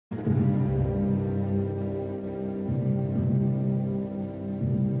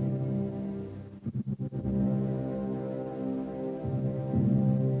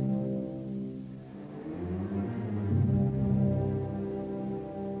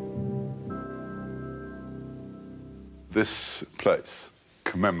This place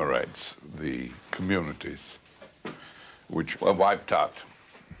commemorates the communities which were wiped out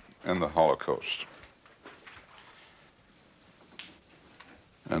in the Holocaust.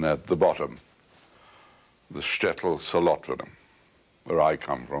 And at the bottom, the shtetl Solotvenem, where I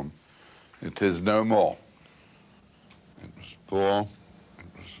come from, it is no more. It was poor, it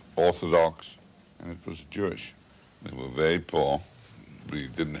was Orthodox, and it was Jewish. They were very poor. We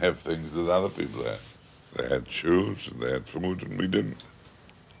didn't have things that other people had. They had shoes, and they had food, and we didn't.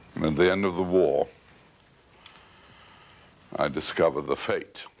 And at the end of the war, I discovered the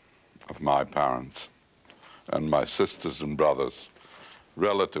fate of my parents and my sisters and brothers,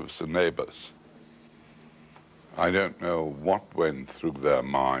 relatives and neighbors. I don't know what went through their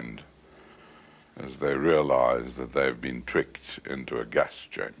mind as they realized that they've been tricked into a gas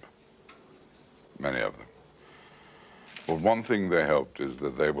chamber, many of them. But one thing they hoped is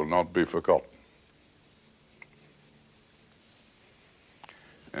that they will not be forgotten.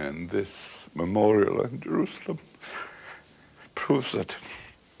 And this memorial in Jerusalem proves it.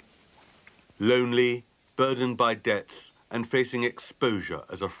 Lonely, burdened by debts, and facing exposure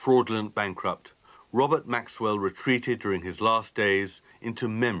as a fraudulent bankrupt, Robert Maxwell retreated during his last days into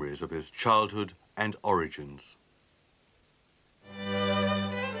memories of his childhood and origins.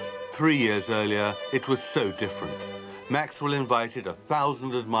 3 years earlier, it was so different. Maxwell invited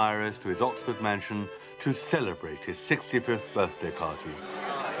 1,000 admirers to his Oxford mansion to celebrate his 65th birthday party.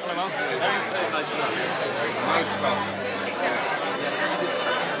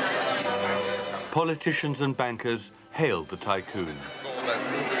 Politicians and bankers hailed the tycoon.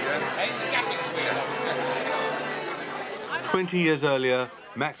 20 years earlier,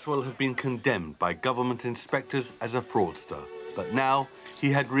 Maxwell had been condemned by government inspectors as a fraudster, but now he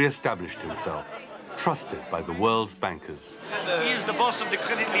had re-established himself, trusted by the world's bankers. He is the boss of the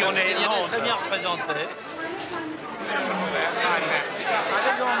Credit Lyonnais. I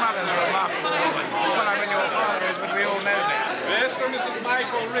think your mother's a remarkable woman. Well, I mean, your father is, but we all know that. Yes, from Mrs.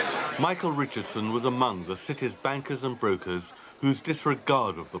 Michael Richardson. Michael Richardson was among the city's bankers and brokers whose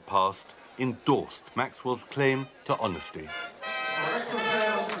disregard of the past endorsed Maxwell's claim to honesty.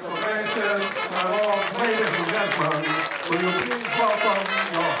 Will you please welcome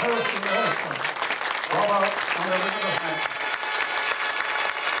your host and husband, Robert and Elizabeth.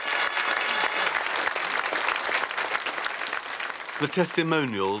 The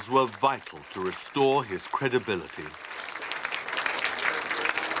testimonials were vital to restore his credibility.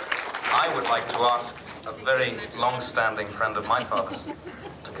 I would like to ask a very long-standing friend of my father's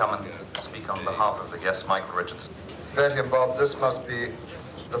to come and speak on behalf of the guest, Michael Richardson. Betty and Bob, this must be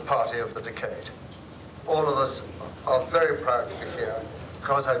the party of the decade. All of us are very proud to be here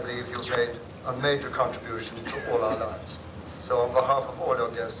because I believe you've made a major contribution to all our lives. So on behalf of all your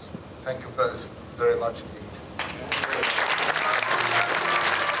guests, thank you both very much indeed.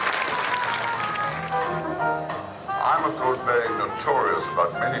 I'm, of course, very notorious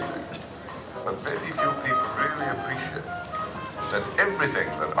about many things, but very few people really appreciate that everything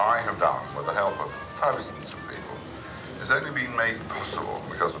that I have done with the help of thousands of people has only been made possible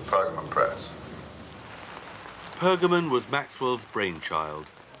because of Pergamon Press. Pergamon was Maxwell's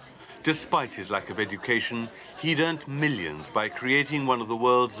brainchild. Despite his lack of education, he'd earned millions by creating one of the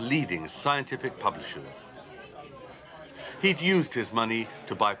world's leading scientific publishers. He'd used his money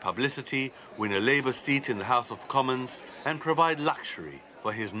to buy publicity, win a Labour seat in the House of Commons, and provide luxury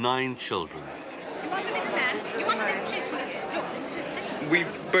for his 9 children. We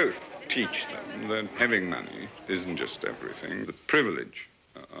both teach them that having money isn't just everything. The privilege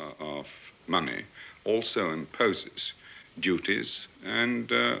of money also imposes duties and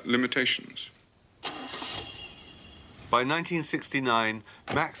limitations. By 1969,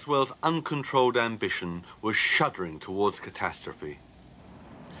 Maxwell's uncontrolled ambition was shuddering towards catastrophe.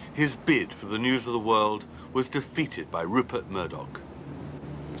 His bid for the News of the World was defeated by Rupert Murdoch.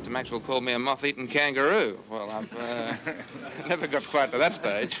 Mr. Maxwell called me a moth-eaten kangaroo. Well, I've never got quite to that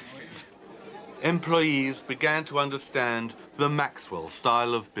stage. Employees began to understand the Maxwell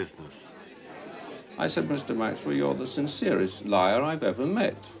style of business. I said, Mr. Maxwell, you're the sincerest liar I've ever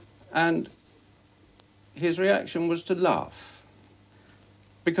met. And his reaction was to laugh,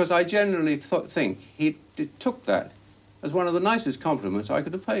 because I generally think he took that as one of the nicest compliments I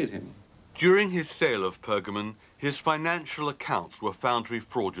could have paid him. During his sale of Pergamon, his financial accounts were found to be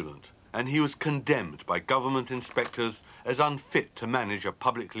fraudulent, and he was condemned by government inspectors as unfit to manage a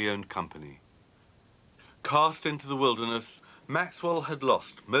publicly owned company. Cast into the wilderness, Maxwell had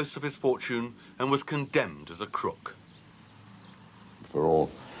lost most of his fortune and was condemned as a crook. For all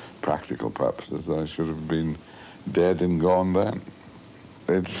practical purposes, I should have been dead and gone then.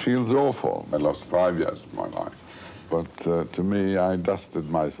 It feels awful. I lost 5 years of my life But to me, I dusted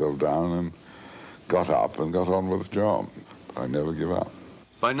myself down and got up and got on with the job. I never give up.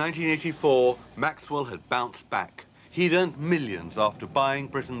 By 1984, Maxwell had bounced back. He'd earned millions after buying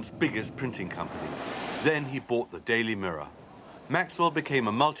Britain's biggest printing company. Then he bought the Daily Mirror. Maxwell became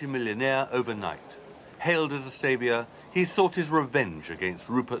a multimillionaire overnight. Hailed as a saviour, he sought his revenge against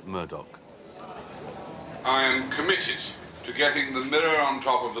Rupert Murdoch. I am committed to getting the Mirror on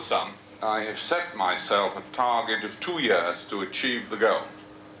top of the sun. I have set myself a target of 2 years to achieve the goal.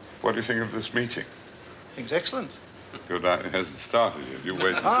 What do you think of this meeting? I think it's excellent. Good, it hasn't started yet. You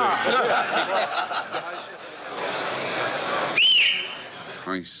wait and see.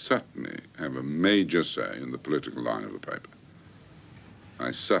 I certainly have a major say in the political line of the paper.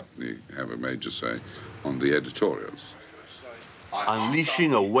 I certainly have a major say on the editorials.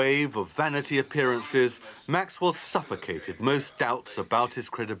 Unleashing a wave of vanity appearances, Maxwell suffocated most doubts about his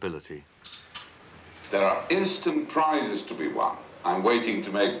credibility. There are instant prizes to be won. I'm waiting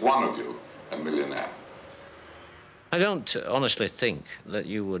to make one of you a millionaire. I don't honestly think that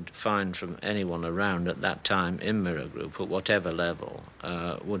you would find from anyone around at that time in Mirror Group, at whatever level,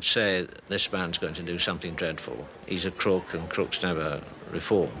 would say this man's going to do something dreadful. He's a crook and crooks never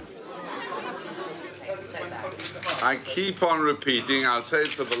reform. I keep on repeating, I'll say it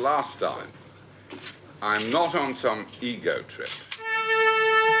for the last time, I'm not on some ego trip.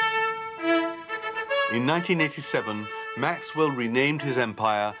 In 1987, Maxwell renamed his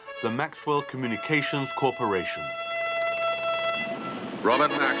empire the Maxwell Communications Corporation.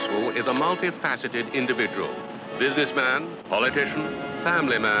 Robert Maxwell is a multifaceted individual. Businessman, politician,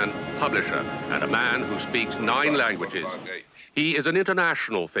 family man, publisher, and a man who speaks 9 languages. He is an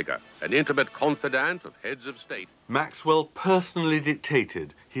international figure, an intimate confidant of heads of state. Maxwell personally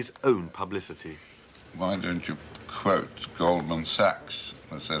dictated his own publicity. Why don't you quote Goldman Sachs,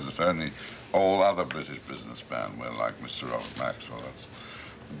 that says if only all other British businessmen were like Mr. Robert Maxwell? That's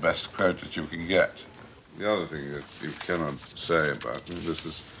the best quote that you can get. The other thing that you cannot say about me, this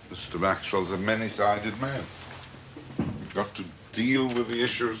is Mr. Maxwell's a many-sided man. You've got to deal with the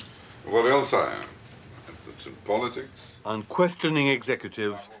issues of what else I am. It's in politics. Unquestioning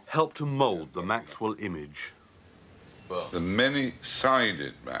executives helped to mould the Maxwell image. The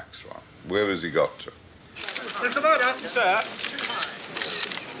many-sided Maxwell, where has he got to? Mr. Murdoch, sir.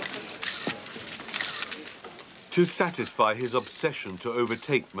 To satisfy his obsession to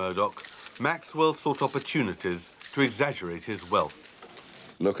overtake Murdoch, Maxwell sought opportunities to exaggerate his wealth.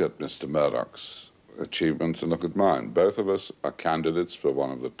 Look at Mr. Murdoch's achievements and look at mine. Both of us are candidates for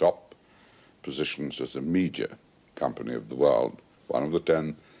one of the top positions as a media company of the world, one of the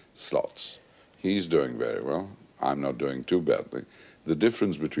 10 slots. He's doing very well. I'm not doing too badly. The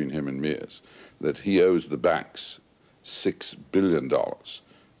difference between him and me is that he owes the banks $6 billion,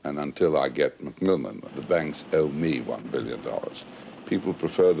 and until I get Macmillan, the banks owe me $1 billion. People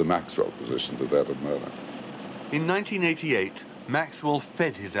prefer the Maxwell position to that of Murdoch. In 1988, Maxwell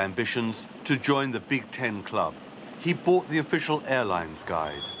fed his ambitions to join the Big Ten Club. He bought the official airlines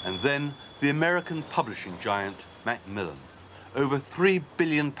guide, and then the American publishing giant Macmillan. Over £3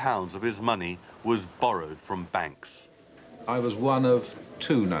 billion of his money was borrowed from banks. I was one of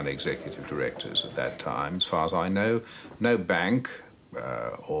 2 non-executive directors at that time. As far as I know, no bank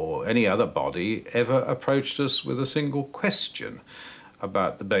or any other body ever approached us with a single question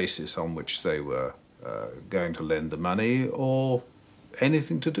about the basis on which they were going to lend the money or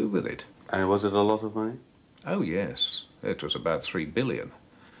anything to do with it. And was it a lot of money? Oh, yes. It was about $3 billion.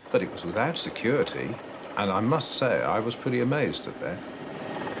 But it was without security, and I must say I was pretty amazed at that.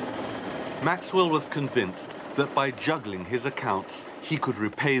 Maxwell was convinced that by juggling his accounts, he could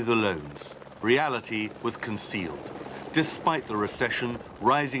repay the loans. Reality was concealed. Despite the recession,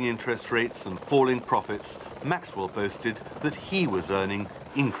 rising interest rates and falling profits, Maxwell boasted that he was earning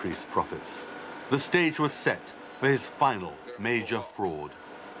increased profits. The stage was set for his final major fraud.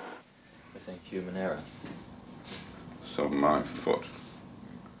 This ain't human error. So my foot.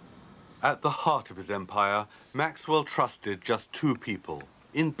 At the heart of his empire, Maxwell trusted just 2 people.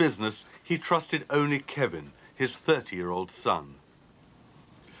 In business, he trusted only Kevin, his 30-year-old son.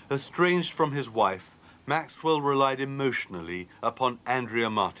 Estranged from his wife, Maxwell relied emotionally upon Andrea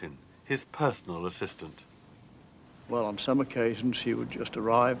Martin, his personal assistant. Well, on some occasions, she would just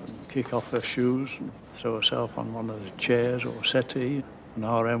arrive and kick off her shoes and throw herself on one of the chairs or settee. And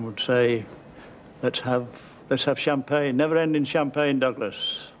RM would say, let's have champagne, never-ending champagne,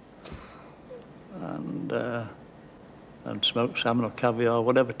 Douglas. And smoked salmon or caviar,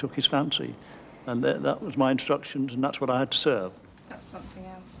 whatever took his fancy. And that was my instructions, and that's what I had to serve. That's something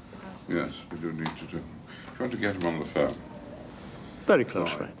else. Yes, we do need to do. You want to get him on the phone? Very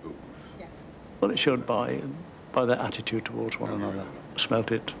close friend. Yes. Well, it showed by by their attitude towards one another.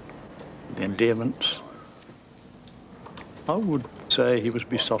 Smelt it, the endearments. I would say he was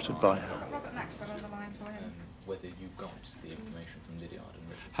besotted by her. Robert Maxwell on the line for him. Whether you got the information from Lydiard and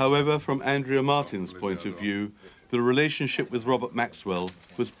Richard. However, from Andrea Martin's point of view, the relationship with Robert Maxwell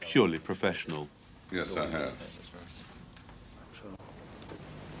was purely professional. Yes, I have.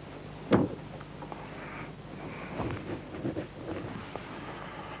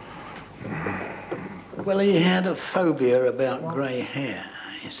 Well, he had a phobia about grey hair,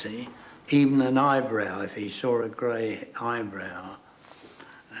 you see. Even an eyebrow, if he saw a grey eyebrow,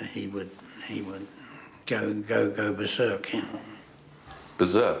 he would go berserk. You know.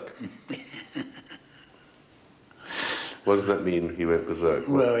 Berserk? What does that mean, he went berserk?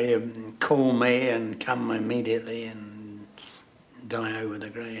 Well, he'd call me and come immediately and die over the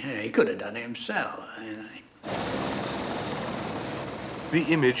grey hair. He could have done it himself, you know. The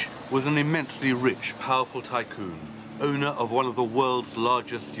image was an immensely rich, powerful tycoon, owner of one of the world's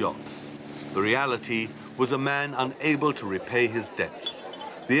largest yachts. The reality was a man unable to repay his debts.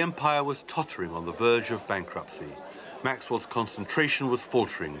 The empire was tottering on the verge of bankruptcy. Maxwell's concentration was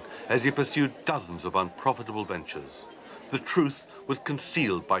faltering as he pursued dozens of unprofitable ventures. The truth was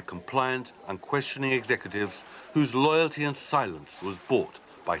concealed by compliant, unquestioning executives whose loyalty and silence was bought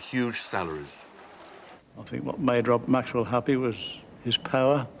by huge salaries. I think what made Robert Maxwell happy was his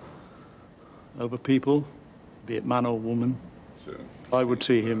power over people, be it man or woman. Sure. I would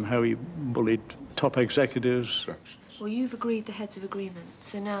see him how he bullied top executives. Well, you've agreed the heads of agreement,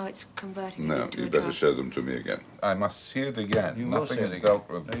 so now it's converting No, it into you a better drug. show them to me again. I must see it again. You will see it Nothing is again. dealt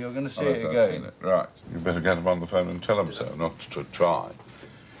with. No, you're going to see unless it I've again. seen it. Right. You better get them on the phone and tell them so, not to try.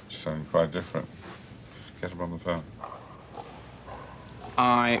 It's something quite different. Get them on the phone.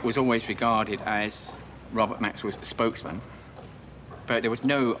 I was always regarded as Robert Maxwell's spokesman, but there was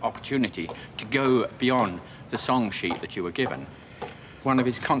no opportunity to go beyond the song sheet that you were given. One of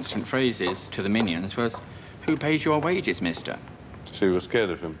his constant phrases to the minions was, "Who pays your wages, mister?" So you were scared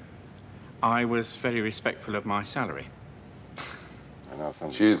of him? I was very respectful of my salary.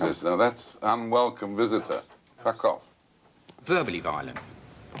 Jesus, now that's unwelcome visitor. Fuck off. Verbally violent.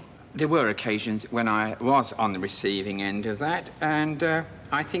 There were occasions when I was on the receiving end of that, and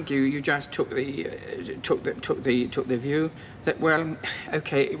I think you just took the view that, well,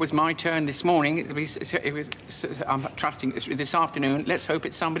 okay, it was my turn this morning. I'm trusting this afternoon. Let's hope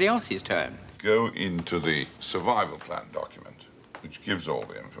it's somebody else's turn. Go into the survival plan document, which gives all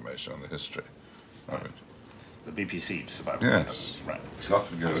the information on the history of it. The BPC survival Yes. plan. Right. It's got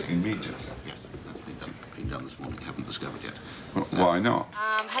to go immediately. Yes, that's been done this morning. Haven't discovered yet. Well, why not?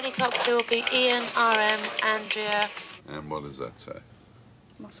 Helicopter will be Ian, RM, Andrea. And what does that say?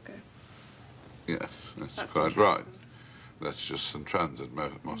 Moscow. Yes, that's quite right. That's just in transit,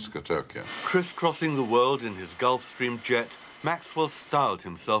 Moscow, Tokyo. Crisscrossing the world in his Gulfstream jet, Maxwell styled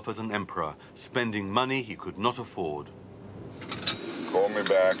himself as an emperor, spending money he could not afford. Call me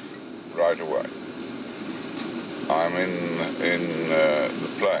back right away. I'm in the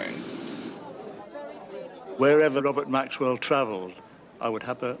plane. Wherever Robert Maxwell travelled, I would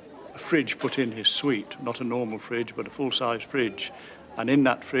have a fridge put in his suite, not a normal fridge, but a full-size fridge. And in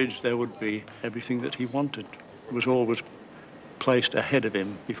that fridge, there would be everything that he wanted. It was always placed ahead of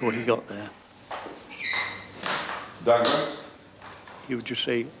him before he got there. Douglas? He would just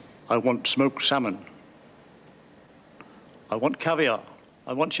say, I want smoked salmon. I want caviar.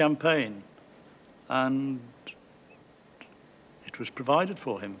 I want champagne. And it was provided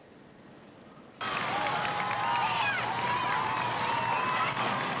for him.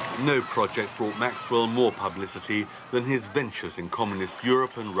 No project brought Maxwell more publicity than his ventures in communist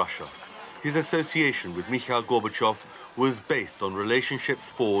Europe and Russia. His association with Mikhail Gorbachev was based on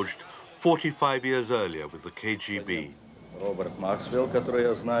relationships forged 45 years earlier with the KGB.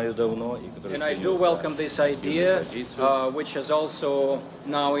 And I do welcome this idea, which has also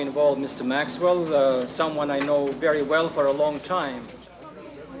now involved Mr. Maxwell, someone I know very well for a long time.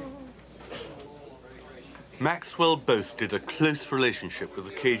 Maxwell boasted a close relationship with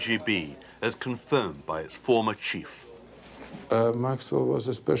the KGB, as confirmed by its former chief. Maxwell was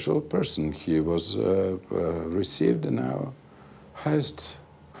a special person. He was received in our highest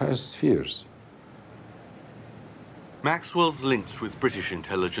spheres. Maxwell's links with British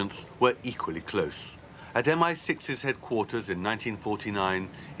intelligence were equally close. At MI6's headquarters in 1949,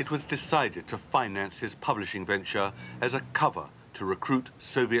 it was decided to finance his publishing venture as a cover to recruit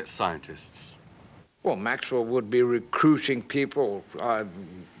Soviet scientists. Well, Maxwell would be recruiting people,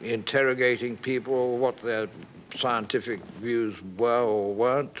 interrogating people, what their scientific views were or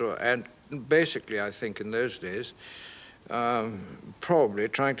weren't, and basically, I think in those days, probably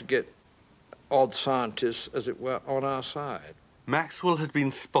trying to get odd scientists, as it were, on our side. Maxwell had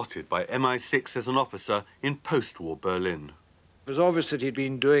been spotted by MI6 as an officer in post-war Berlin. It was obvious that he'd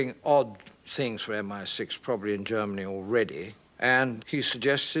been doing odd things for MI6, probably in Germany already, and he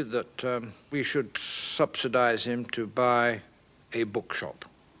suggested that we should subsidize him to buy a bookshop.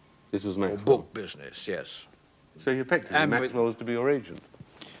 This was Or Maxwell? book business, yes. So effectively, Maxwell was to be your agent?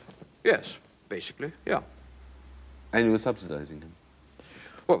 Yes, basically, yeah. And you were subsidizing him?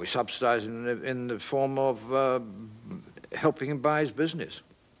 Well, we subsidized him in the form of helping him buy his business.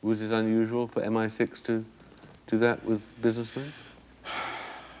 Was it unusual for MI6 to do that with businessmen?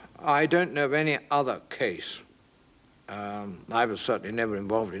 I don't know of any other case. I was certainly never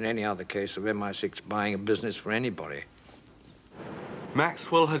involved in any other case of MI6 buying a business for anybody.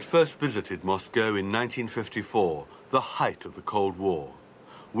 Maxwell had first visited Moscow in 1954, the height of the Cold War.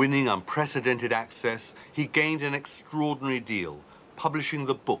 Winning unprecedented access, he gained an extraordinary deal, publishing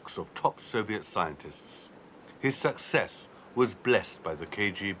the books of top Soviet scientists. His success was blessed by the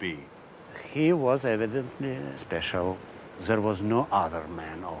KGB. He was evidently special. There was no other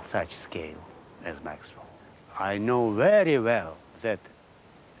man of such scale as Maxwell. I know very well that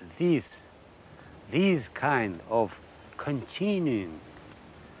these kind of continuing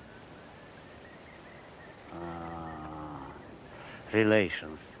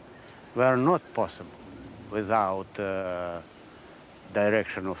relations were not possible without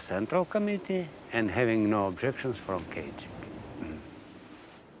direction of Central Committee and having no objections from KGB.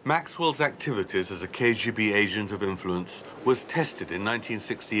 Maxwell's activities as a KGB agent of influence was tested in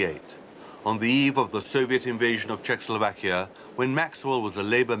 1968, on the eve of the Soviet invasion of Czechoslovakia. When Maxwell was a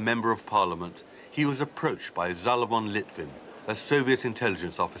Labour Member of Parliament, he was approached by Zalomon Litvin, a Soviet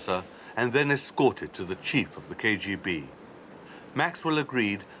intelligence officer, and then escorted to the chief of the KGB. Maxwell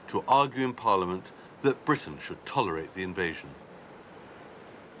agreed to argue in Parliament that Britain should tolerate the invasion.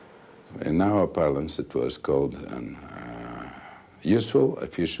 In our parlance, it was called an useful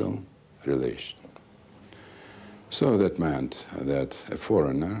official relation. So that meant that a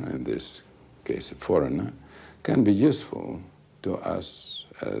foreigner, in this case a foreigner, can be useful to us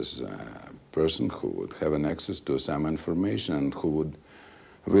as a person who would have an access to some information and who would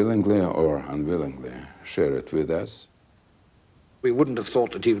willingly or unwillingly share it with us. We wouldn't have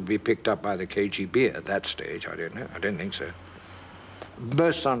thought that he would be picked up by the KGB at that stage, I don't know. I don't think so.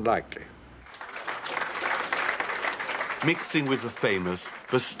 Most unlikely. Mixing with the famous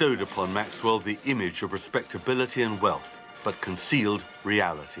bestowed upon Maxwell the image of respectability and wealth, but concealed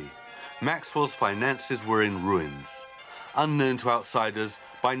reality. Maxwell's finances were in ruins. Unknown to outsiders,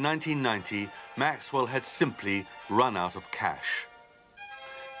 by 1990, Maxwell had simply run out of cash.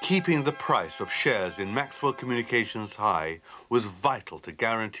 Keeping the price of shares in Maxwell Communications high was vital to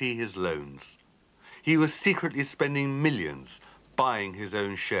guarantee his loans. He was secretly spending millions buying his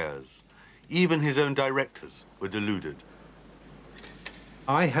own shares. Even his own directors were deluded.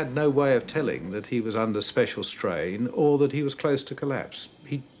 I had no way of telling that he was under special strain or that he was close to collapse.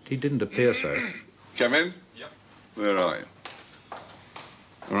 He didn't appear so. Come in? Yep. Where are you?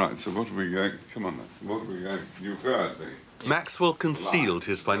 All right, so what are we going... Come on, then. What are we going... You've heard the... Maxwell concealed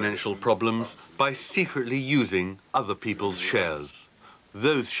his financial problems by secretly using other people's shares.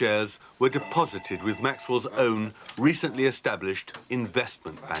 Those shares were deposited with Maxwell's own recently established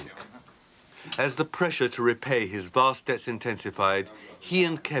investment bank. As the pressure to repay his vast debts intensified, he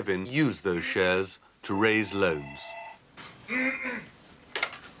and Kevin used those shares to raise loans.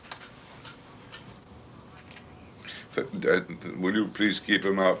 Will you please keep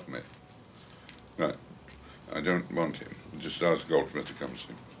him off me? Right. I don't want him. Just ask Goldsmith to come see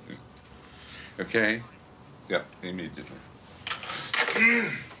me. Yeah. Okay? Yeah, immediately.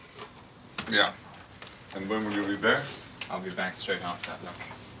 Yeah. And when will you be back? I'll be back straight after that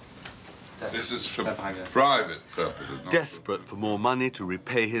lunch. This is for private purposes. Desperate for more money to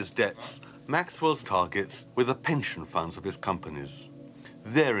repay his debts, Maxwell's targets were the pension funds of his companies.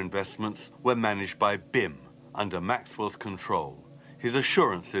 Their investments were managed by BIM, under Maxwell's control. His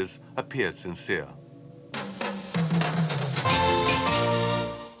assurances appeared sincere.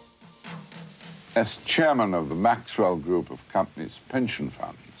 As chairman of the Maxwell Group of Companies Pension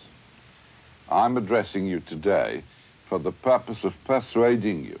Funds, I'm addressing you today for the purpose of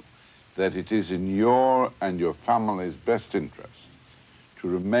persuading you that it is in your and your family's best interest to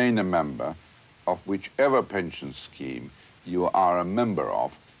remain a member of whichever pension scheme you are a member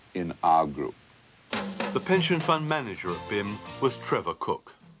of in our group. The pension fund manager at BIM was Trevor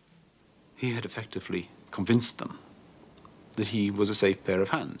Cook. He had effectively convinced them that he was a safe pair of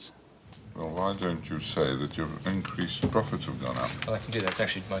hands. Well, why don't you say that your increased profits have gone up? Well, I can do that. It's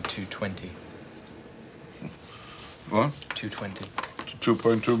actually about 220. What? 220. to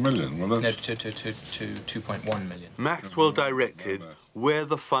 2.2 million. Well, No, that's... to 2.1 million. Maxwell directed where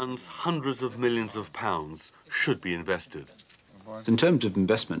the fund's hundreds of millions of pounds should be invested. In terms of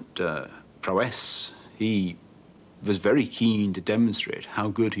investment prowess, he was very keen to demonstrate how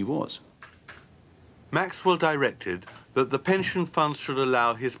good he was. Maxwell directed that the pension funds should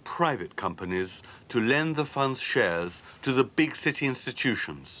allow his private companies to lend the fund's shares to the big city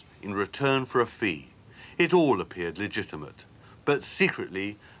institutions in return for a fee. It all appeared legitimate, but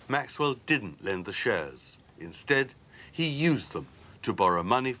secretly, Maxwell didn't lend the shares. Instead, he used them to borrow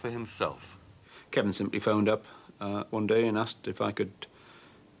money for himself. Kevin simply phoned up one day and asked if I could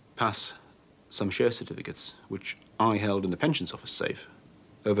pass some share certificates, which I held in the pensions office safe,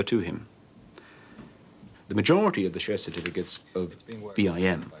 over to him. The majority of the share certificates of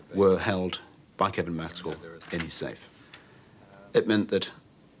BIM were held by Kevin Maxwell in his safe. It meant that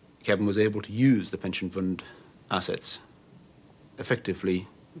Kevin was able to use the pension fund assets effectively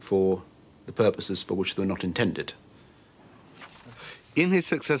for the purposes for which they were not intended. In his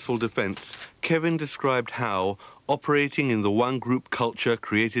successful defense, Kevin described how, operating in the one-group culture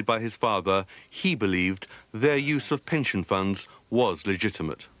created by his father, he believed their use of pension funds was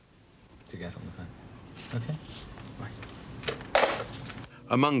legitimate. To get on the phone. Okay.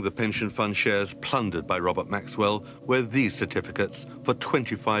 Among the pension fund shares plundered by Robert Maxwell were these certificates for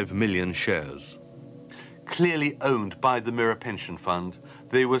 25 million shares. Clearly owned by the Mirror Pension Fund,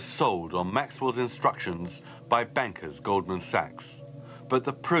 they were sold on Maxwell's instructions by bankers Goldman Sachs. But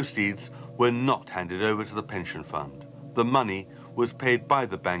the proceeds were not handed over to the pension fund. The money was paid by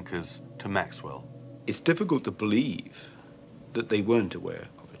the bankers to Maxwell. It's difficult to believe that they weren't aware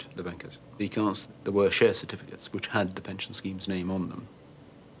of it, the bankers, because there were share certificates which had the pension scheme's name on them.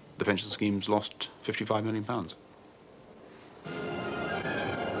 The pension schemes lost £55 million.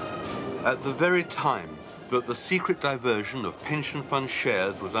 At the very time that the secret diversion of pension fund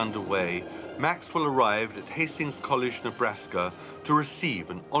shares was underway, Maxwell arrived at Hastings College, Nebraska, to receive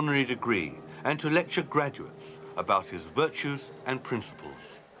an honorary degree and to lecture graduates about his virtues and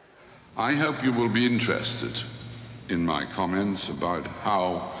principles. I hope you will be interested in my comments about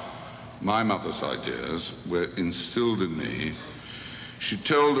how my mother's ideas were instilled in me. She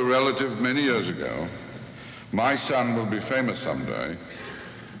told a relative many years ago, "My son will be famous someday.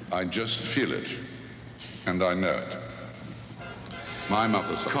 I just feel it, and I know it." My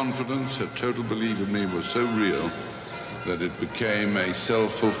mother's confidence, her total belief in me was so real that it became a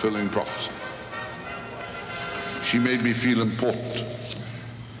self-fulfilling prophecy. She made me feel important,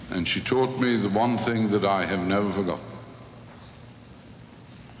 and she taught me the one thing that I have never forgotten: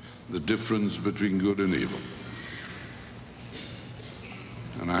 the difference between good and evil.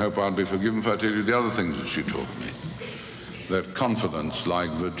 And I hope I'll be forgiven if I tell you the other things that she taught me, that confidence, like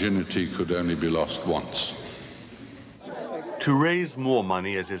virginity, could only be lost once. To raise more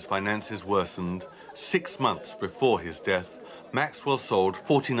money as his finances worsened, 6 months before his death, Maxwell sold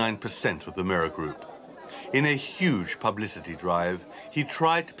 49% of the Mirror Group. In a huge publicity drive, he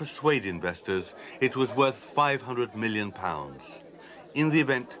tried to persuade investors it was worth £500 million. In the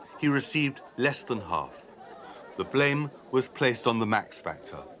event, he received less than half. The blame was placed on the Max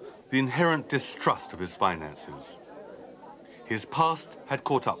factor, the inherent distrust of his finances. His past had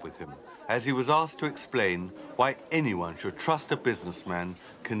caught up with him, as he was asked to explain why anyone should trust a businessman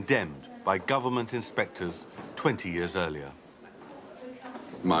condemned by government inspectors 20 years earlier.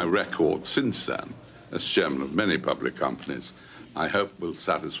 My record since then, as chairman of many public companies, I hope will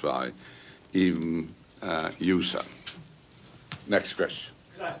satisfy even you, sir. Next question.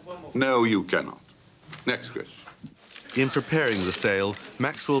 No, you cannot. Next question. In preparing the sale,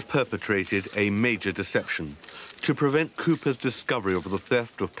 Maxwell perpetrated a major deception. To prevent Cooper's discovery of the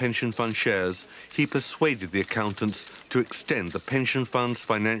theft of pension fund shares, he persuaded the accountants to extend the pension fund's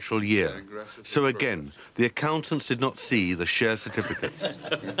financial year. So again, the accountants did not see the share certificates.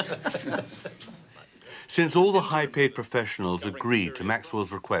 Since all the high-paid professionals agreed to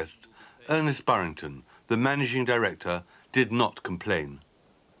Maxwell's request, Ernest Burrington, the managing director, did not complain.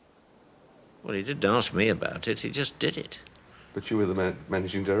 Well, he didn't ask me about it, he just did it. But you were the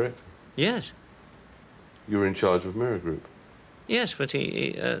managing director? Yes. You were in charge of Mirror Group? Yes, but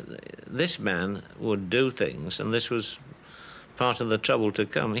this man would do things, and this was part of the trouble to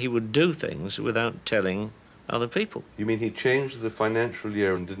come. He would do things without telling other people. You mean he changed the financial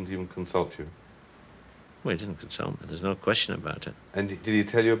year and didn't even consult you? Well, he didn't consult me, there's no question about it. And did he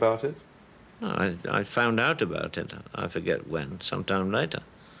tell you about it? No, I found out about it, I forget when, sometime later.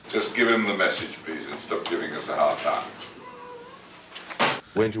 Just give him the message, please, and stop giving us a hard time.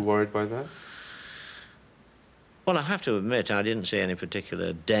 Weren't you worried by that? Well, I have to admit, I didn't see any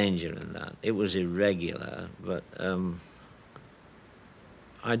particular danger in that. It was irregular, but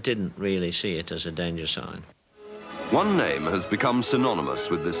I didn't really see it as a danger sign. One name has become synonymous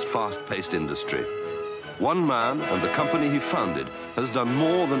with this fast-paced industry. One man and the company he founded has done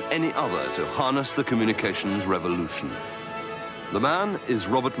more than any other to harness the communications revolution. The man is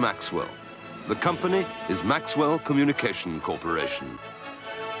Robert Maxwell. The company is Maxwell Communication Corporation.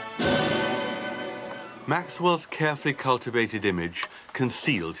 Maxwell's carefully cultivated image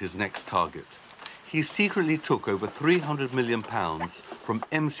concealed his next target. He secretly took over £300 million from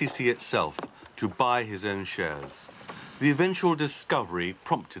MCC itself to buy his own shares. The eventual discovery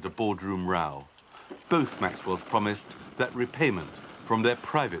prompted a boardroom row. Both Maxwells promised that repayment from their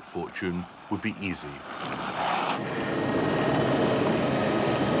private fortune would be easy.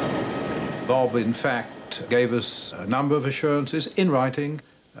 Bob, in fact, gave us a number of assurances in writing,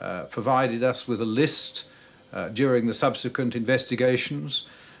 provided us with a list during the subsequent investigations,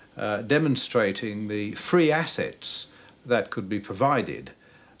 demonstrating the free assets that could be provided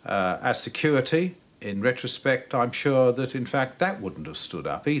as security. In retrospect, I'm sure that, in fact, that wouldn't have stood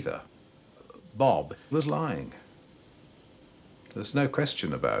up either. Bob was lying. There's no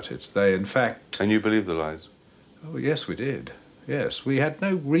question about it. They, in fact... And you believe the lies? Oh, yes, we did. Yes, we had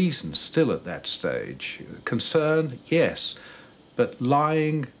no reason still at that stage. Concern, yes, but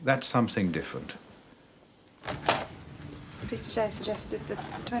lying, that's something different. Peter J. suggested the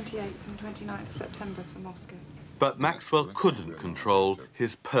 28th and 29th of September for Moscow. But Maxwell couldn't control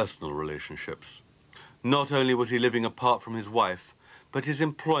his personal relationships. Not only was he living apart from his wife, but his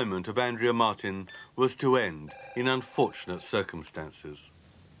employment of Andrea Martin was to end in unfortunate circumstances.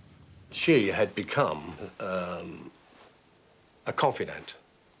 She had become a confidant,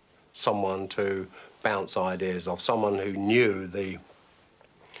 someone to bounce ideas off, someone who knew the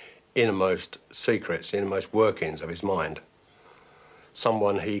innermost secrets, the innermost workings of his mind,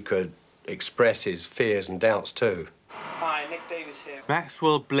 someone he could express his fears and doubts to. Hi, Nick Davis here.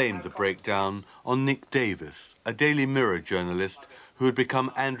 Maxwell blamed the breakdown on Nick Davis, a Daily Mirror journalist who had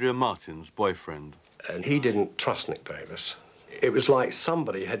become Andrea Martin's boyfriend. And he didn't trust Nick Davis. It was like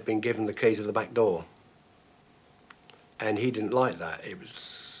somebody had been given the key to the back door. And he didn't like that. It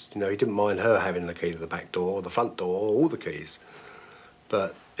was, you know, he didn't mind her having the key to the back door, the front door, all the keys.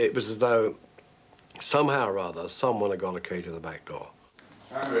 But it was as though somehow or other someone had got a key to the back door.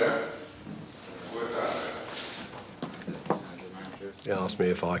 Andrea, where's that? He asked me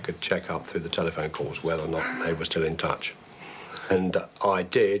if I could check up through the telephone calls whether or not they were still in touch. And I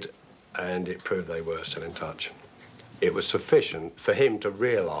did, and it proved they were still in touch. It was sufficient for him to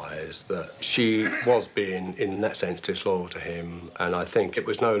realise that she was being, in that sense, disloyal to him, and I think it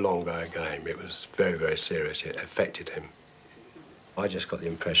was no longer a game. It was very, very serious. It affected him. I just got the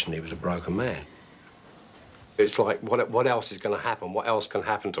impression he was a broken man. It's like, what else is going to happen? What else can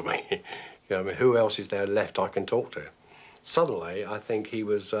happen to me? You know, I mean, who else is there left I can talk to? Suddenly, I think he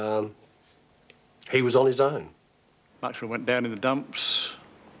was on his own. Maxwell went down in the dumps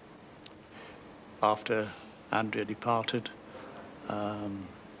after Andrea departed.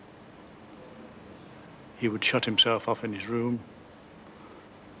 He would shut himself off in his room,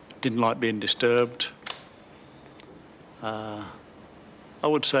 didn't like being disturbed. I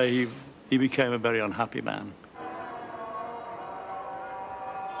would say he became a very unhappy man.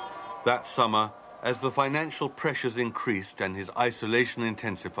 That summer, as the financial pressures increased and his isolation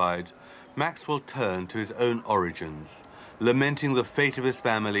intensified, Maxwell turned to his own origins, lamenting the fate of his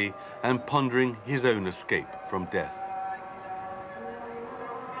family and pondering his own escape from death.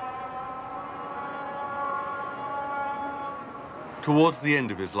 Towards the end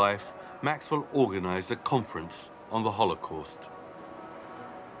of his life, Maxwell organized a conference on the Holocaust.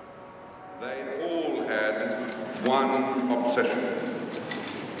 They all had one obsession: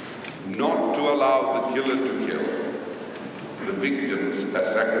 not to allow the killer to kill, the victims a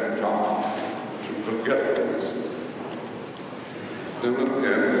second time to forget this. Never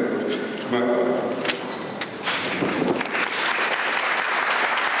again to my life.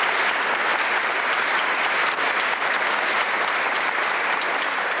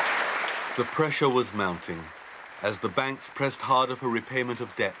 The pressure was mounting. As the banks pressed harder for repayment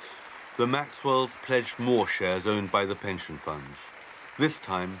of debts, the Maxwells pledged more shares owned by the pension funds, this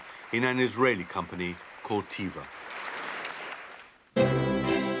time in an Israeli company called Tiva.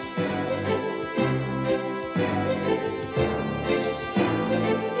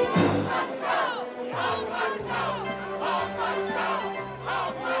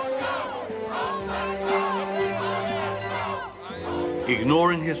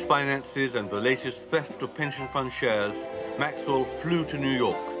 Ignoring his finances and the latest theft of pension fund shares, Maxwell flew to New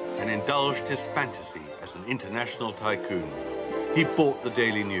York and indulged his fantasy as an international tycoon. He bought the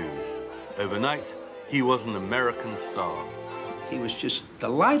Daily News. Overnight, he was an American star. he was just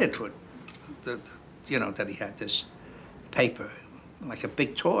delighted with, you know, that he had this paper, like a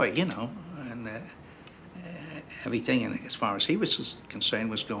big toy, you know, and everything, and as far as he was concerned,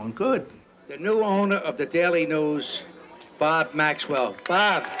 was going good. The new owner of the Daily News, Bob Maxwell.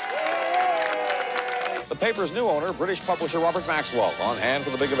 Bob. The paper's new owner, British publisher Robert Maxwell, on hand for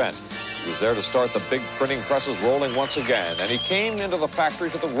the big event. He was there to start the big printing presses rolling once again, and he came into the factory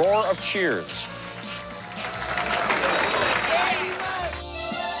to the roar of cheers.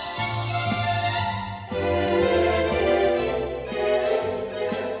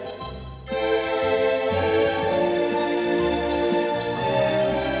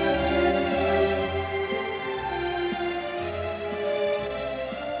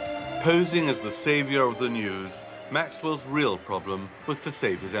 Posing as the savior of the news, Maxwell's real problem was to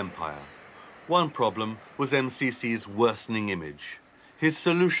save his empire. One problem was MCC's worsening image. His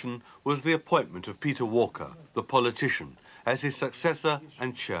solution was the appointment of Peter Walker, the politician, as his successor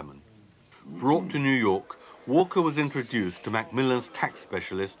and chairman. Brought to New York, Walker was introduced to Macmillan's tax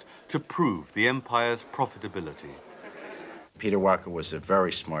specialist to prove the empire's profitability. Peter Walker was a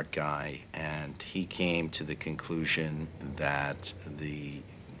very smart guy, and he came to the conclusion that the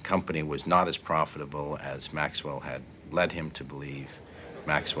company was not as profitable as Maxwell had led him to believe.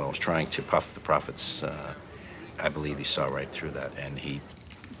 Maxwell was trying to puff the profits. I believe he saw right through that, and he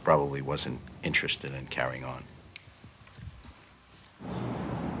probably wasn't interested in carrying on.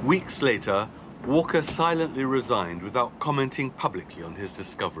 Weeks later, Walker silently resigned without commenting publicly on his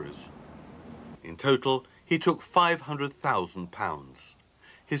discoveries. In total, he took £500,000.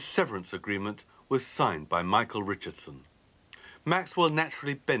 His severance agreement was signed by Michael Richardson. Maxwell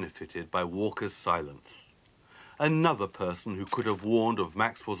naturally benefited by Walker's silence. Another person who could have warned of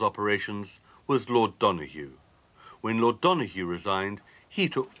Maxwell's operations was Lord Donoghu. When Lord Donoghu resigned, he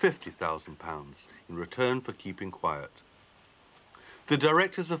took £50,000 in return for keeping quiet. The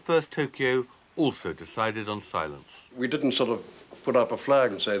directors of First Tokyo also decided on silence. We didn't sort of put up a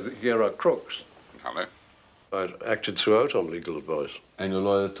flag and say, that here are crooks. Hello. I'd acted throughout on legal advice. And your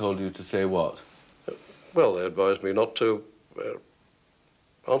lawyers told you to say what? Well, they advised me not to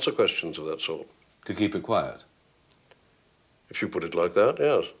answer questions of that sort. To keep it quiet? If you put it like that,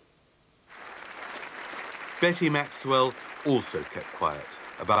 yes. Betty Maxwell also kept quiet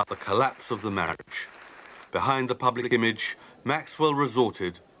about the collapse of the marriage. Behind the public image, Maxwell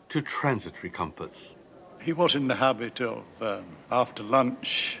resorted to transitory comforts. He was in the habit of, after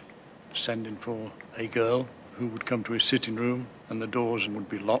lunch, sending for a girl who would come to his sitting room, and the doors would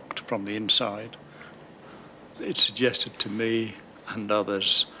be locked from the inside. It suggested to me and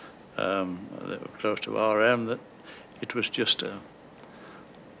others that were close to RM that it was just a,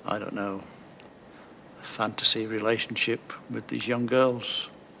 I don't know, a fantasy relationship with these young girls.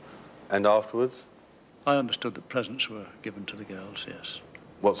 And afterwards? I understood that presents were given to the girls, yes.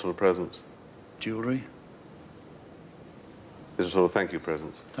 What sort of presents? Jewellery. Is it sort of thank you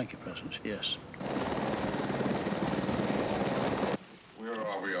presents? Thank you presents, yes. Where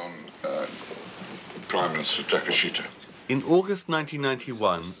are we on Prime Minister Takashita? In August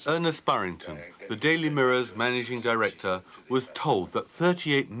 1991, Ernest Burrington, the Daily Mirror's managing director, was told that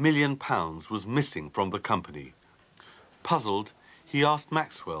 £38 million was missing from the company. Puzzled, he asked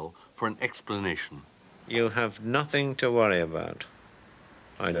Maxwell for an explanation. You have nothing to worry about.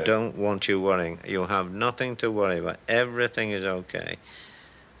 I don't want you worrying. You have nothing to worry about. Everything is okay.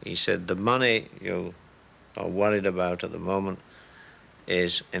 He said the money you are worried about at the moment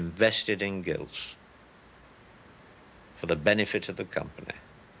is invested in gilts for the benefit of the company.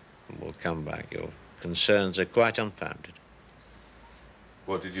 And we'll come back. Your concerns are quite unfounded.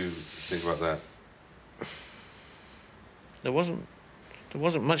 What did you think about that? There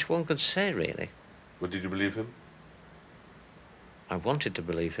wasn't much one could say, really. Well, did you believe him? I wanted to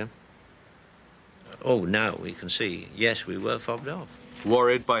believe him. Oh, now we can see, yes, we were fobbed off.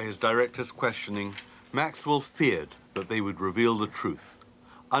 Worried by his director's questioning, Maxwell feared that they would reveal the truth.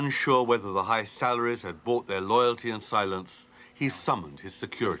 Unsure whether the high salaries had bought their loyalty and silence, he summoned his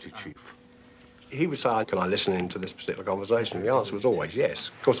security chief. He was saying, can I listen into this particular conversation? The answer was always yes,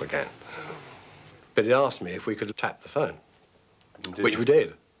 of course I can. But he asked me if we could tap the phone, which we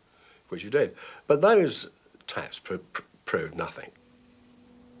did. But those taps proved nothing.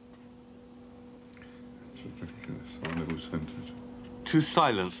 To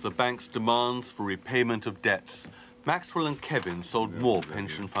silence the bank's demands for repayment of debts, Maxwell and Kevin sold more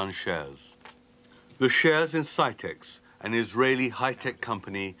pension fund shares. The shares in Cytex, an Israeli high-tech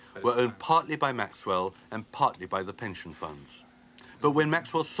company, were owned partly by Maxwell and partly by the pension funds. But when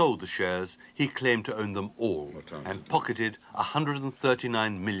Maxwell sold the shares, he claimed to own them all and pocketed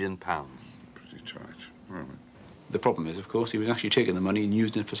 £139 million. Pretty tight. Right. The problem is, of course, he was actually taking the money and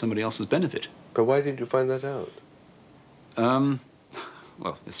using it for somebody else's benefit. But why didn't you find that out?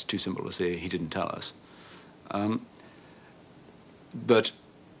 Well, it's too simple to say he didn't tell us. But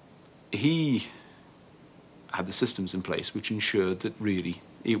he had the systems in place which ensured that really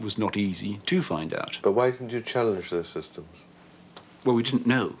it was not easy to find out. But why didn't you challenge those systems? Well, we didn't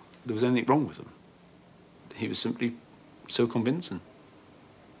know there was anything wrong with them. He was simply so convincing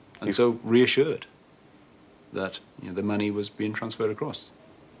and so reassured that the money was being transferred across.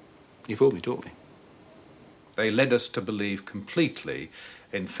 He fooled me totally. They led us to believe completely,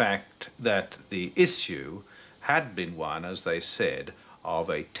 in fact, that the issue had been one, as they said, of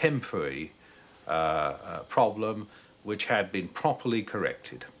a temporary problem which had been properly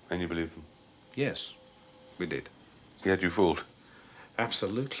corrected. And you believe them? Yes, we did. Yet you fooled?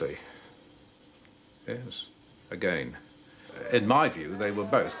 Absolutely. Yes. Again, in my view, they were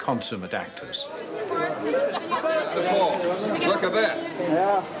both consummate actors. The falls. Look at that.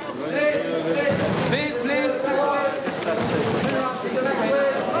 Yeah. Please, please.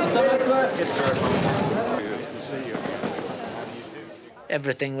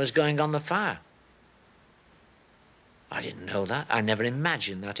 Everything was going on the fire. I didn't know that. I never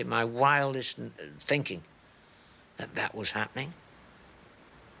imagined that in my wildest thinking, that that was happening.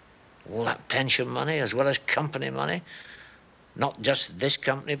 All that pension money as well as company money. Not just this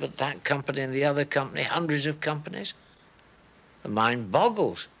company, but that company and the other company, hundreds of companies. The mind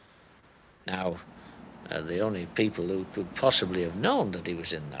boggles. Now, the only people who could possibly have known that he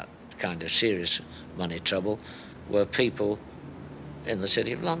was in that kind of serious money trouble were people in the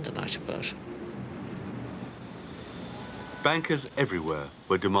City of London, I suppose. Bankers everywhere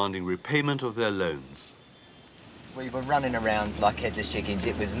were demanding repayment of their loans. We were running around like headless chickens.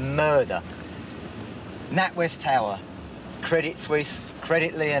 It was murder. NatWest Tower, Credit Suisse,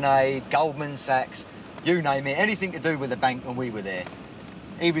 Credit Lyonnais, Goldman Sachs, you name it, anything to do with the bank when we were there.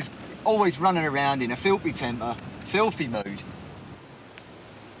 He was always running around in a filthy temper, filthy mood.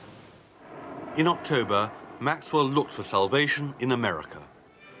 In October, Maxwell looked for salvation in America.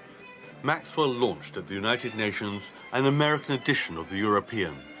 Maxwell launched at the United Nations an American edition of the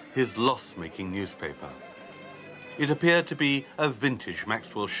European, his loss-making newspaper. It appeared to be a vintage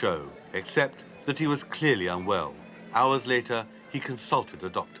Maxwell show, except that he was clearly unwell. Hours later, he consulted a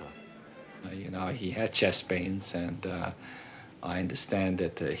doctor. He had chest pains, and I understand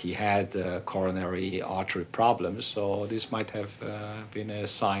that he had coronary artery problems, so this might have been a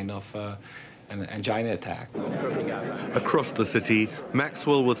sign of an angina attack. Across the city,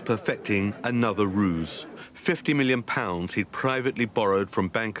 Maxwell was perfecting another ruse. £50 million he'd privately borrowed from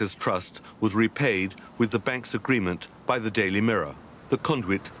Bankers' Trust was repaid with the bank's agreement by the Daily Mirror. The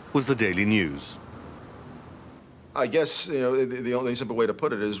conduit was the Daily News. I guess the only simple way to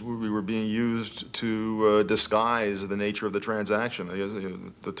put it is we were being used to disguise the nature of the transaction. I guess,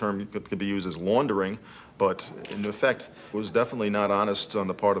 the term could be used as laundering, but in effect it was definitely not honest on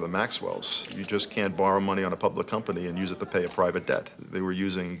the part of the Maxwells. You just can't borrow money on a public company and use it to pay a private debt. They were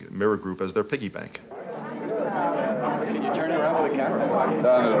using Mirror Group as their piggy bank. Can you turn around for the camera?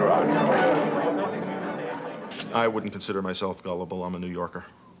 Turn it around. I wouldn't consider myself gullible. I'm a New Yorker.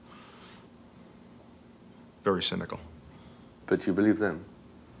 Very cynical. But you believe them?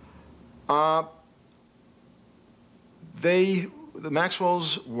 The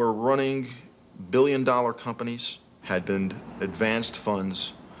Maxwells were running billion-dollar companies, had been advanced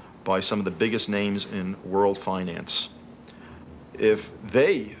funds by some of the biggest names in world finance. If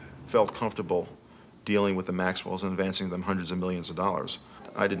they felt comfortable dealing with the Maxwells and advancing them hundreds of millions of dollars,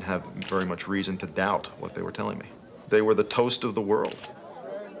 I didn't have very much reason to doubt what they were telling me. They were the toast of the world.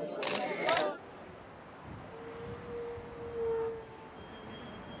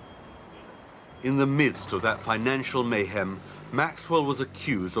 In the midst of that financial mayhem, Maxwell was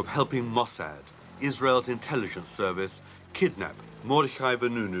accused of helping Mossad, Israel's intelligence service, kidnap Mordechai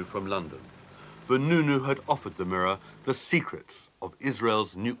Vanunu from London. Vanunu had offered the Mirror the secrets of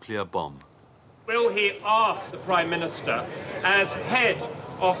Israel's nuclear bomb. Will he ask the Prime Minister, as head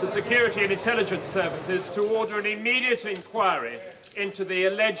of the Security and Intelligence Services, to order an immediate inquiry into the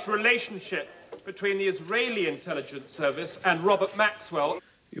alleged relationship between the Israeli intelligence service and Robert Maxwell?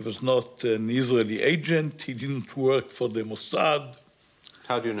 He was not an Israeli agent. He didn't work for the Mossad.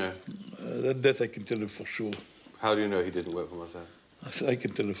 How do you know? That I can tell you for sure. How do you know he didn't work for Mossad? I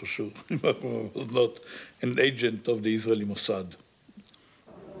can tell you for sure. He was not an agent of the Israeli Mossad.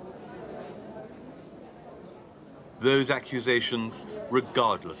 Those accusations,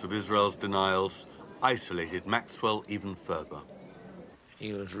 regardless of Israel's denials, isolated Maxwell even further.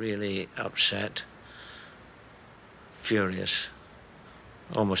 He was really upset, furious,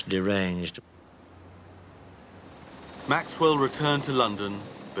 almost deranged. Maxwell returned to London,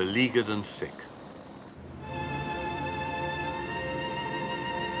 beleaguered and sick.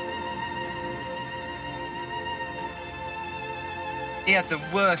 He had the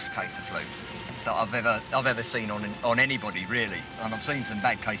worst case of flu that I've ever seen on anybody, really. And I've seen some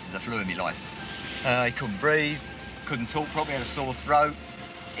bad cases of flu in my life. He couldn't breathe, couldn't talk properly, had a sore throat.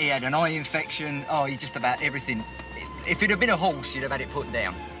 He had an eye infection. Oh, he just about everything. If he'd have been a horse, you'd have had it put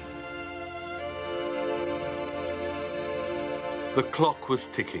down. The clock was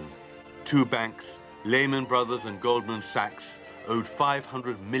ticking. Two banks, Lehman Brothers and Goldman Sachs, owed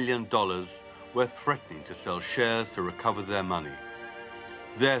 $500 million, were threatening to sell shares to recover their money.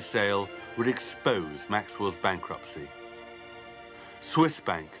 Their sale would expose Maxwell's bankruptcy. Swiss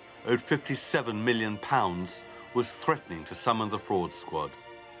Bank, owed £57 million, was threatening to summon the fraud squad.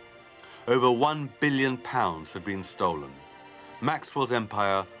 Over £1 billion had been stolen. Maxwell's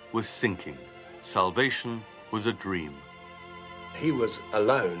empire was sinking. Salvation was a dream. He was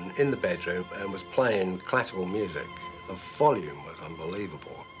alone in the bedroom and was playing classical music. The volume was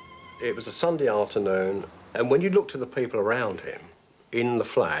unbelievable. It was a Sunday afternoon, and when you looked at the people around him in the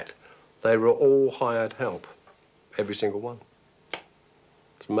flat, they were all hired help, every single one.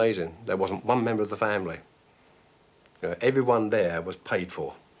 It's amazing. There wasn't one member of the family. You know, everyone there was paid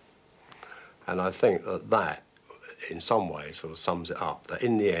for. And I think that, in some ways, sort of sums it up, that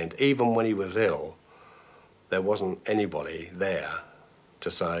in the end, even when he was ill, there wasn't anybody there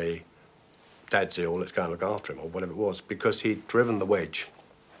to say, Dad's ill, let's go and look after him, or whatever it was, because he'd driven the wedge.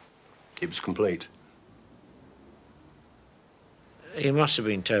 It was complete. He must have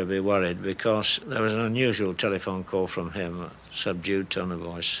been terribly worried because there was an unusual telephone call from him, a subdued tone of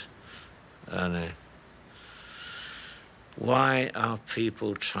voice. And why are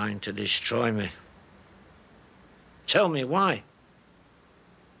people trying to destroy me? Tell me why.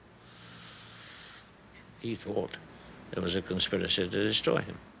 He thought there was a conspiracy to destroy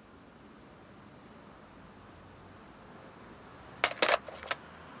him.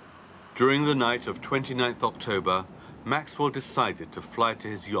 During the night of 29th October, Maxwell decided to fly to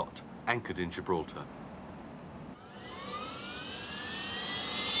his yacht, anchored in Gibraltar.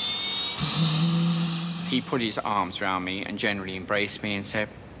 He put his arms around me and generally embraced me and said,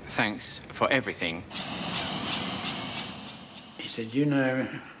 "Thanks for everything." He said, "You know,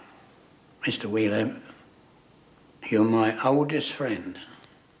 Mr. Wheeler, you're my oldest friend."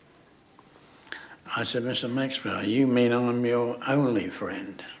 I said, "Mr. Maxwell, you mean I'm your only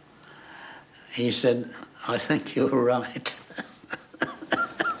friend?" He said, "I think you're right."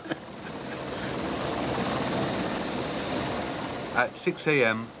 At 6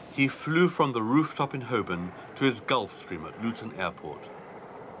 a.m., he flew from the rooftop in Holborn to his Gulfstream at Luton Airport.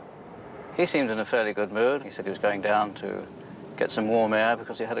 He seemed in a fairly good mood. He said he was going down to get some warm air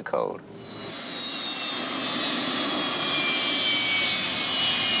because he had a cold.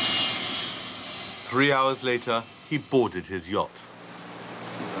 Three hours later, he boarded his yacht.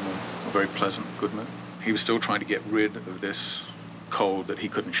 A very pleasant, good mood. He was still trying to get rid of this cold that he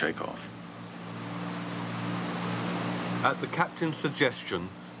couldn't shake off. At the captain's suggestion,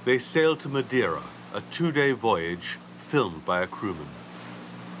 they sailed to Madeira, a two-day voyage filmed by a crewman.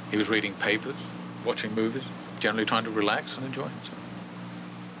 He was reading papers, watching movies, generally trying to relax and enjoy himself.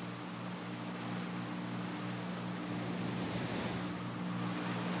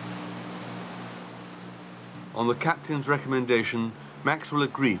 On the captain's recommendation, Maxwell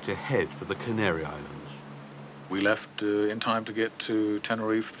agreed to head for the Canary Islands. We left in time to get to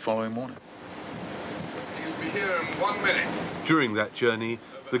Tenerife the following morning. You'll be here in 1 minute. During that journey,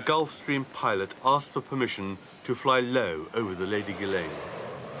 the Gulfstream pilot asked for permission to fly low over the Lady Ghislaine.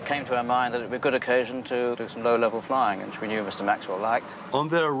 It came to our mind that it would be a good occasion to do some low-level flying, which we knew Mr. Maxwell liked. On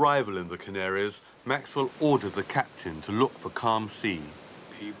their arrival in the Canaries, Maxwell ordered the captain to look for calm sea.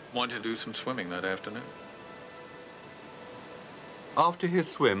 He wanted to do some swimming that afternoon. After his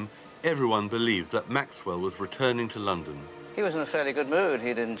swim, everyone believed that Maxwell was returning to London. He was in a fairly good mood.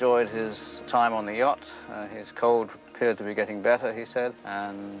 He'd enjoyed his time on the yacht. His cold appeared to be getting better, he said,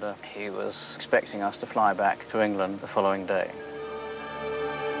 and he was expecting us to fly back to England the following day.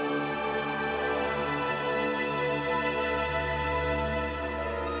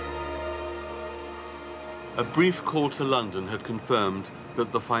 A brief call to London had confirmed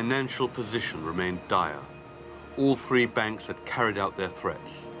that the financial position remained dire. All three banks had carried out their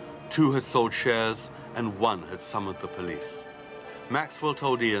threats. Two had sold shares and one had summoned the police. Maxwell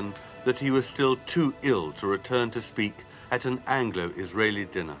told Ian that he was still too ill to return to speak at an Anglo-Israeli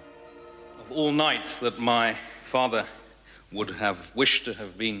dinner. Of all nights that my father would have wished to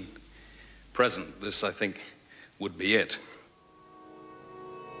have been present, this, I think, would be it.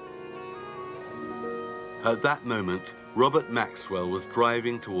 At that moment, Robert Maxwell was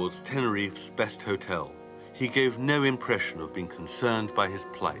driving towards Tenerife's best hotel. He gave no impression of being concerned by his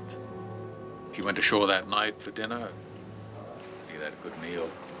plight. He went ashore that night for dinner. He had a good meal.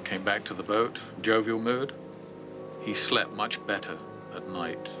 Came back to the boat, jovial mood. He slept much better at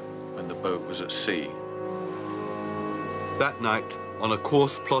night when the boat was at sea. That night, on a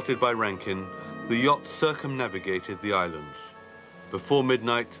course plotted by Rankin, the yacht circumnavigated the islands. Before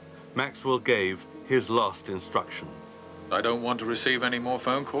midnight, Maxwell gave his last instruction. I don't want to receive any more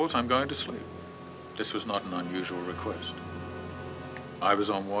phone calls. I'm going to sleep. This was not an unusual request. I was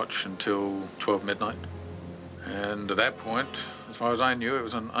on watch until 12 midnight. And at that point, as far as I knew, it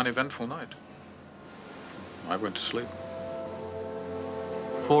was an uneventful night. I went to sleep.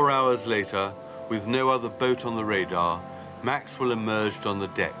 4 hours later, with no other boat on the radar, Maxwell emerged on the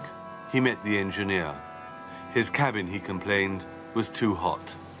deck. He met the engineer. His cabin, he complained, was too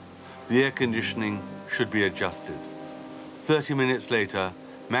hot. The air conditioning should be adjusted. 30 minutes later,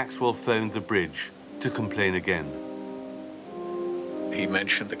 Maxwell phoned the bridge to complain again. He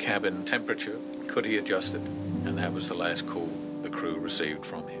mentioned the cabin temperature. Could he adjust it? And that was the last call the crew received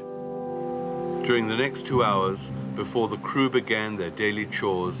from him. During the next 2 hours, before the crew began their daily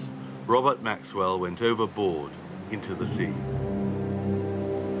chores, Robert Maxwell went overboard into the sea.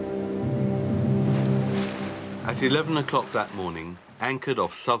 At 11 o'clock that morning, anchored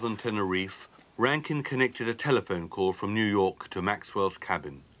off southern Tenerife, Rankin connected a telephone call from New York to Maxwell's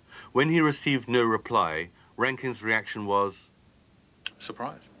cabin. When he received no reply, Rankin's reaction was...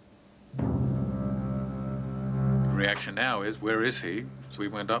 surprise. The reaction now is, where is he? So we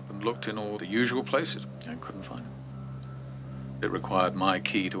went up and looked in all the usual places and couldn't find him. It required my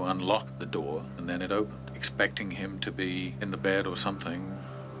key to unlock the door, and then it opened, expecting him to be in the bed or something,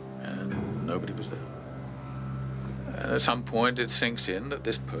 and nobody was there. And at some point, it sinks in that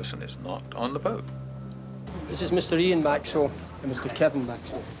this person is not on the boat. This is Mr. Ian Maxwell and Mr. Kevin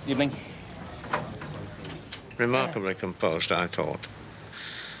Maxwell. Evening. Remarkably composed, I thought.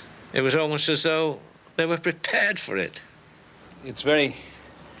 It was almost as though they were prepared for it. It's very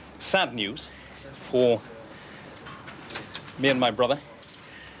sad news for me and my brother,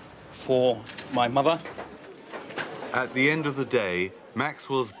 for my mother. At the end of the day,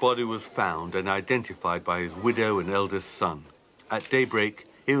 Maxwell's body was found and identified by his widow and eldest son. At daybreak,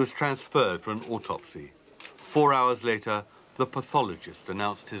 he was transferred for an autopsy. 4 hours later, the pathologist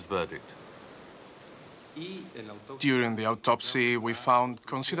announced his verdict. During the autopsy, we found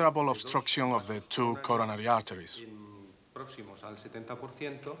considerable obstruction of the two coronary arteries.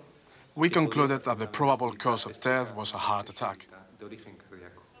 We concluded that the probable cause of death was a heart attack.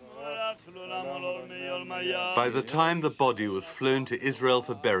 By the time the body was flown to Israel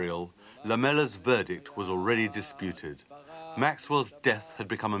for burial, Lamella's verdict was already disputed. Maxwell's death had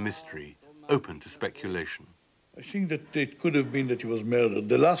become a mystery, open to speculation. I think that it could have been that he was murdered.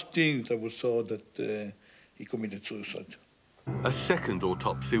 The last thing that was saw that he committed suicide. A second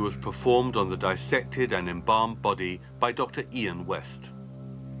autopsy was performed on the dissected and embalmed body by Dr. Ian West.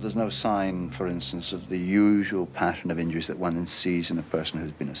 There's no sign, for instance, of the usual pattern of injuries that one sees in a person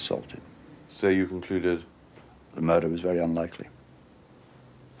who's been assaulted. So you concluded? The murder was very unlikely.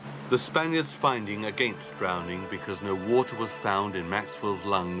 The Spaniards' finding against drowning because no water was found in Maxwell's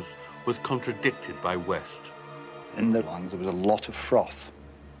lungs was contradicted by West. In the lungs there was a lot of froth,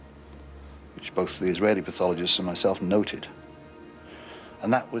 which both the Israeli pathologists and myself noted.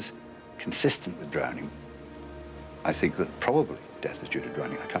 And that was consistent with drowning. I think that probably death is due to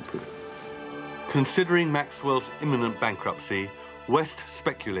drowning. I can't prove it. Considering Maxwell's imminent bankruptcy, West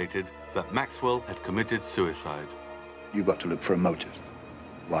speculated that Maxwell had committed suicide. You've got to look for a motive,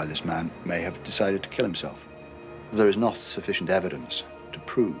 why this man may have decided to kill himself. There is not sufficient evidence to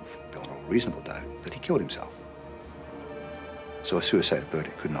prove, beyond all reasonable doubt, that he killed himself. So a suicide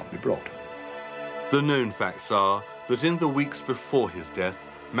verdict could not be brought. The known facts are that in the weeks before his death,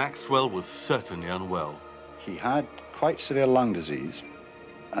 Maxwell was certainly unwell. He had quite severe lung disease,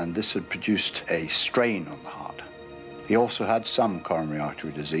 and this had produced a strain on the heart. He also had some coronary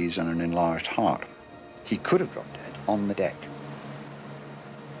artery disease and an enlarged heart. He could have dropped dead on the deck.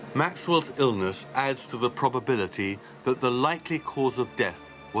 Maxwell's illness adds to the probability that the likely cause of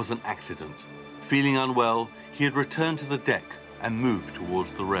death was an accident. Feeling unwell, he had returned to the deck and moved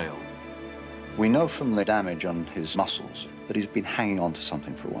towards the rail. We know from the damage on his muscles that he's been hanging on to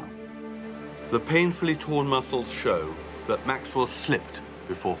something for a while. The painfully torn muscles show that Maxwell slipped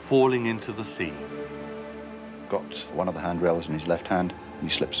before falling into the sea. Got one of the handrails in his left hand, and he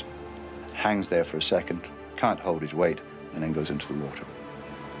slips. Hangs there for a second, can't hold his weight, and then goes into the water.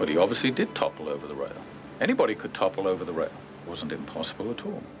 But he obviously did topple over the rail. Anybody could topple over the rail. It wasn't impossible at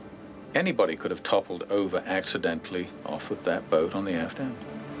all. Anybody could have toppled over accidentally off of that boat on the aft end.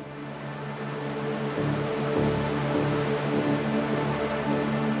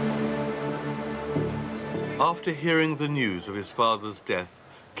 After hearing the news of his father's death,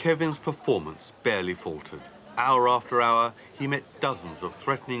 Kevin's performance barely faltered. Hour after hour, he met dozens of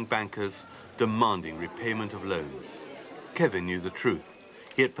threatening bankers demanding repayment of loans. Kevin knew the truth.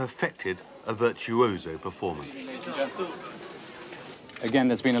 He had perfected a virtuoso performance. Again,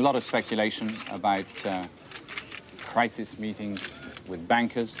 there's been a lot of speculation about crisis meetings with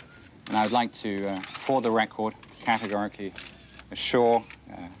bankers, and I would like to, for the record, categorically assure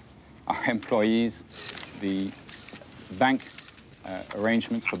our employees the bank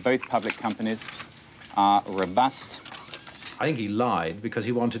arrangements for both public companies are robust. I think he lied because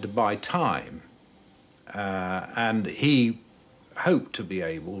he wanted to buy time, and he hoped to be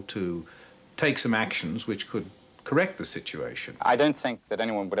able to take some actions which could correct the situation. I don't think that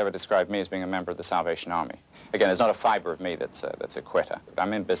anyone would ever describe me as being a member of the Salvation Army. Again, there's not a fibre of me that's a quitter.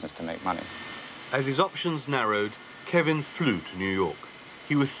 I'm in business to make money. As his options narrowed, Kevin flew to New York.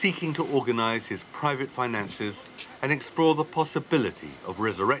 He was seeking to organize his private finances and explore the possibility of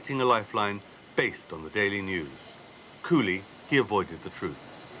resurrecting a lifeline based on the daily news. Coolly, he avoided the truth.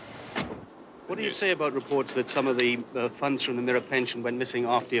 What do you say about reports that some of the funds from the Mirror pension went missing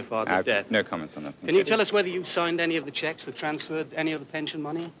after your father's death? No comments on that. Can you tell us whether you signed any of the checks that transferred any of the pension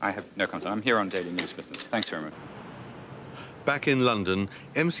money? I have no comments. I'm here on daily news business. Thanks very much. Back in London,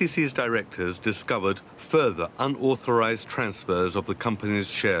 MCC's directors discovered further unauthorized transfers of the company's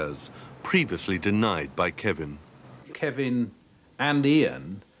shares, previously denied by Kevin. Kevin and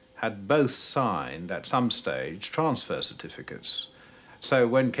Ian had both signed, at some stage, transfer certificates. So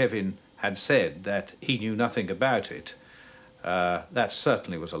when Kevin had said that he knew nothing about it, that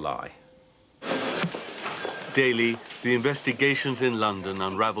certainly was a lie. Daily, the investigations in London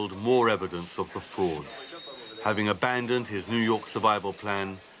unravelled more evidence of the frauds. Having abandoned his New York survival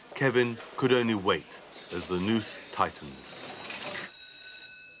plan, Kevin could only wait as the noose tightened.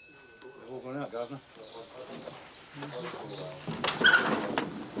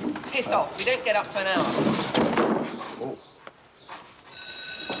 Piss off, we don't get up for an hour. Oh.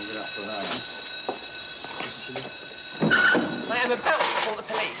 I am about to call the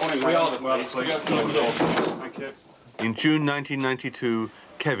police. We are the police. Thank you. In June 1992,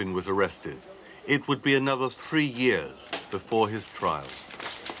 Kevin was arrested. It would be another 3 years before his trial.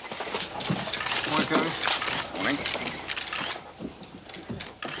 Morning, Kevin. Morning.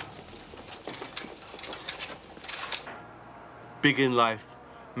 Big in life,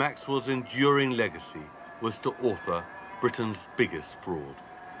 Maxwell's enduring legacy was to author Britain's biggest fraud.